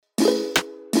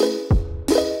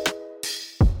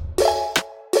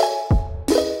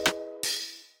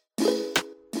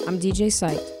I'm DJ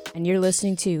Psyched, and you're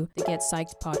listening to the Get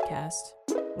Psyched podcast.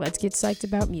 Let's get psyched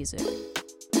about music.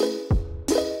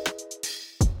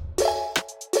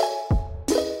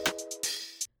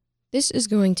 This is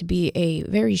going to be a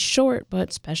very short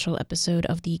but special episode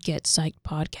of the Get Psyched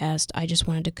podcast. I just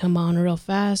wanted to come on real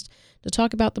fast to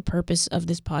talk about the purpose of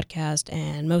this podcast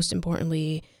and, most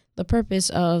importantly, the purpose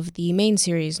of the main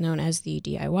series known as the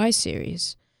DIY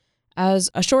series. As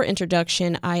a short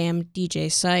introduction, I am DJ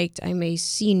Psyched. I'm a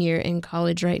senior in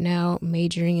college right now,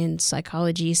 majoring in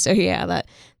psychology. So yeah, that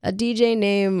DJ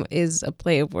name is a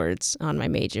play of words on my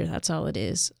major. That's all it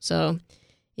is. So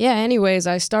yeah, anyways,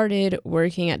 I started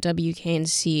working at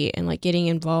WKNC and getting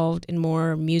involved in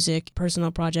more music,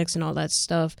 personal projects and all that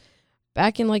stuff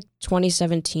back in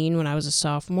 2017 when I was a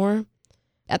sophomore.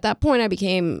 At that point, I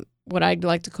became what I'd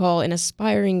like to call an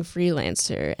aspiring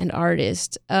freelancer and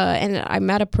artist. And I'm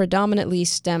at a predominantly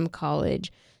STEM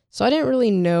college, so I didn't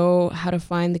really know how to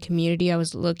find the community I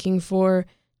was looking for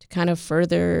to kind of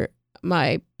further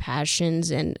my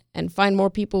passions and find more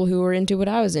people who were into what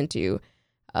I was into.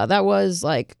 That was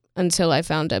until I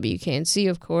found WKNC,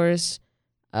 of course.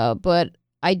 But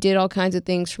I did all kinds of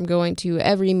things, from going to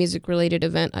every music-related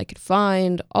event I could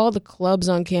find, all the clubs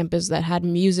on campus that had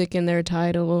music in their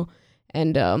title,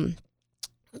 and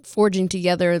forging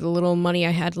together the little money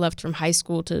I had left from high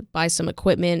school to buy some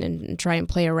equipment and try and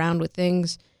play around with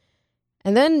things.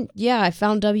 And then, I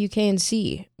found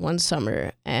WKNC one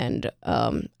summer, and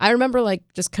I remember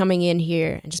just coming in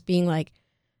here and just being like,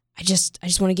 I just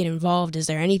want to get involved. Is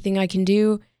there anything I can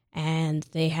do? And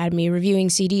they had me reviewing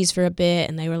CDs for a bit,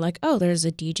 and they were like, oh, there's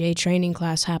a DJ training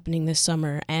class happening this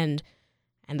summer, and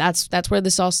that's where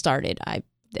this all started.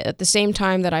 At the same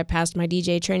time that I passed my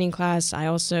DJ training class, I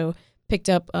also picked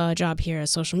up a job here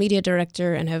as social media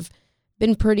director and have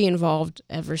been pretty involved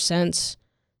ever since.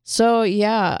 So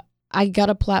yeah, I got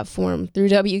a platform through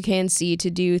WKNC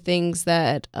to do things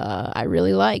that I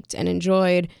really liked and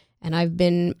enjoyed, and I've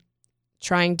been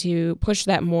trying to push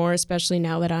that more, especially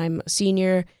now that I'm a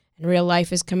senior and real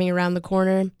life is coming around the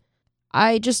corner.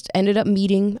 I just ended up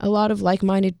meeting a lot of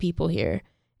like-minded people here,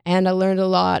 and I learned a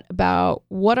lot about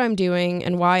what I'm doing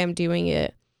and why I'm doing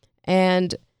it.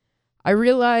 And I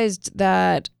realized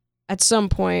that at some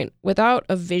point, without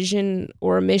a vision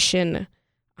or a mission,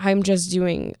 I'm just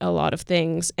doing a lot of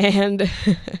things. And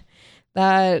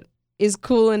that is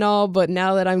cool and all, but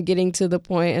now that I'm getting to the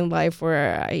point in life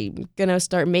where I'm gonna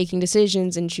start making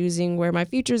decisions and choosing where my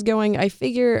future is going, I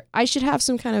figure I should have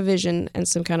some kind of vision and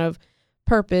some kind of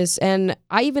purpose. And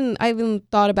I even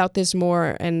thought about this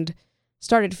more and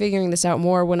started figuring this out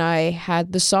more when I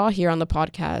had the Saw here on the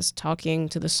podcast. Talking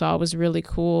to the Saw was really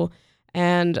cool,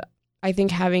 and I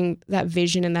think having that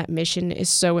vision and that mission is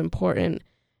so important.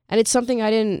 And it's something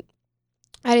I didn't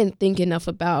think enough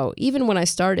about even when I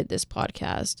started this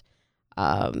podcast.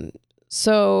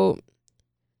 So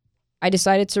I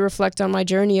decided to reflect on my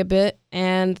journey a bit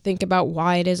and think about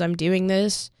why it is I'm doing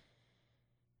this.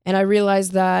 And I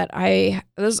realized that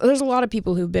there's a lot of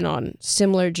people who've been on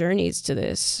similar journeys to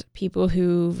this, people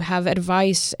who have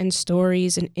advice and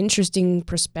stories and interesting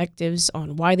perspectives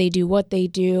on why they do what they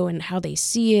do and how they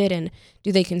see it, and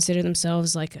do they consider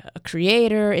themselves like a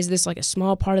creator? Is this a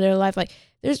small part of their life?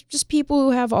 There's just people who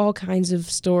have all kinds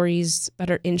of stories that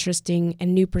are interesting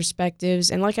and new perspectives.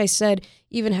 And like I said,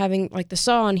 even having the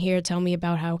Saw on here tell me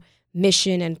about how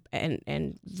mission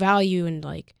and value and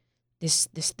this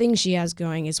thing she has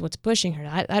going is what's pushing her.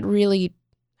 That really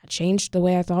changed the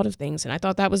way I thought of things, and I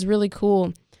thought that was really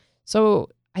cool. So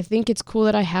I think it's cool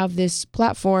that I have this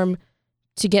platform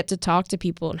to get to talk to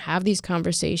people and have these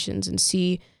conversations and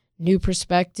see new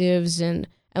perspectives and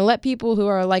let people who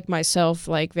are like myself,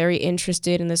 very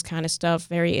interested in this kind of stuff,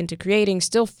 very into creating,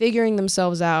 still figuring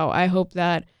themselves out. I hope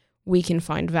that we can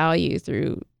find value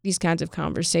through these kinds of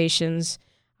conversations.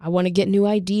 I want to get new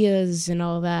ideas and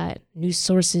all that, new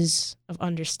sources of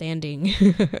understanding,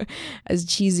 as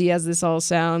cheesy as this all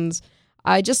sounds.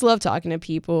 I just love talking to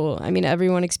people. I mean,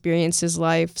 everyone experiences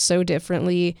life so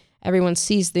differently. Everyone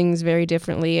sees things very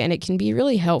differently, and it can be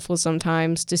really helpful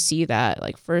sometimes to see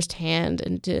that firsthand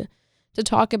and to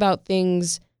talk about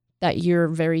things that you're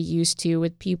very used to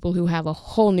with people who have a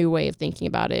whole new way of thinking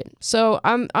about it. So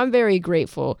I'm very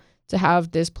grateful to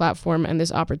have this platform and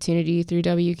this opportunity through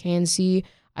WKNC.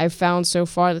 I've found so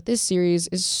far that this series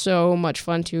is so much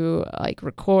fun to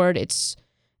record. It's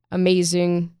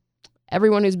amazing.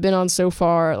 Everyone who's been on so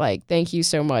far, thank you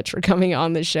so much for coming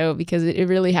on the show, because it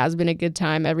really has been a good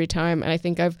time every time. And I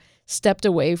think I've stepped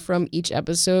away from each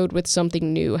episode with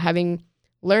something new, having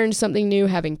learned something new,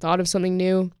 having thought of something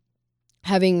new,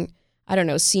 having,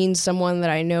 seen someone that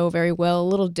I know very well a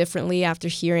little differently after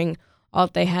hearing all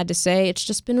that they had to say. It's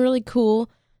just been really cool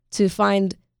to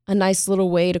find a nice little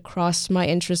way to cross my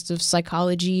interest of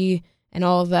psychology and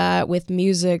all of that with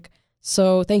music.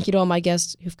 So thank you to all my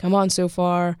guests who've come on so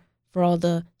far for all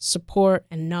the support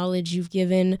and knowledge you've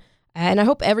given. And I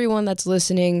hope everyone that's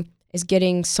listening is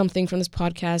getting something from this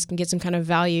podcast, can get some kind of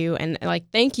value. And like,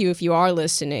 thank you if you are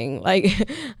listening. Like,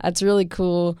 that's really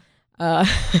cool.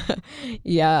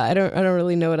 Yeah, I don't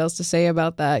really know what else to say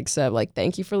about that except like,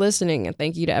 thank you for listening, and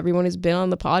thank you to everyone who's been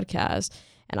on the podcast.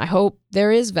 And I hope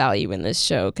there is value in this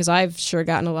show, because I've sure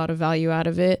gotten a lot of value out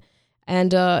of it.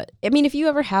 And I mean, if you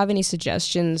ever have any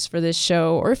suggestions for this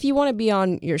show, or if you want to be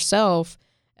on yourself,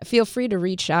 feel free to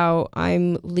reach out.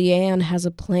 I'm Leanne Has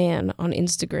a Plan on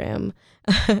Instagram.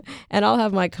 And I'll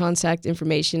have my contact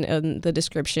information in the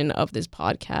description of this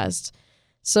podcast.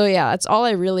 So yeah, that's all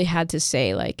I really had to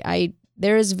say. Like,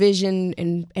 there is vision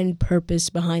and purpose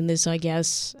behind this, I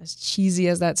guess, as cheesy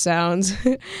as that sounds.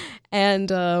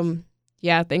 And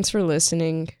yeah, thanks for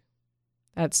listening.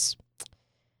 That's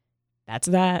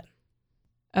that.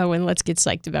 Oh, and let's get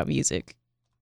psyched about music.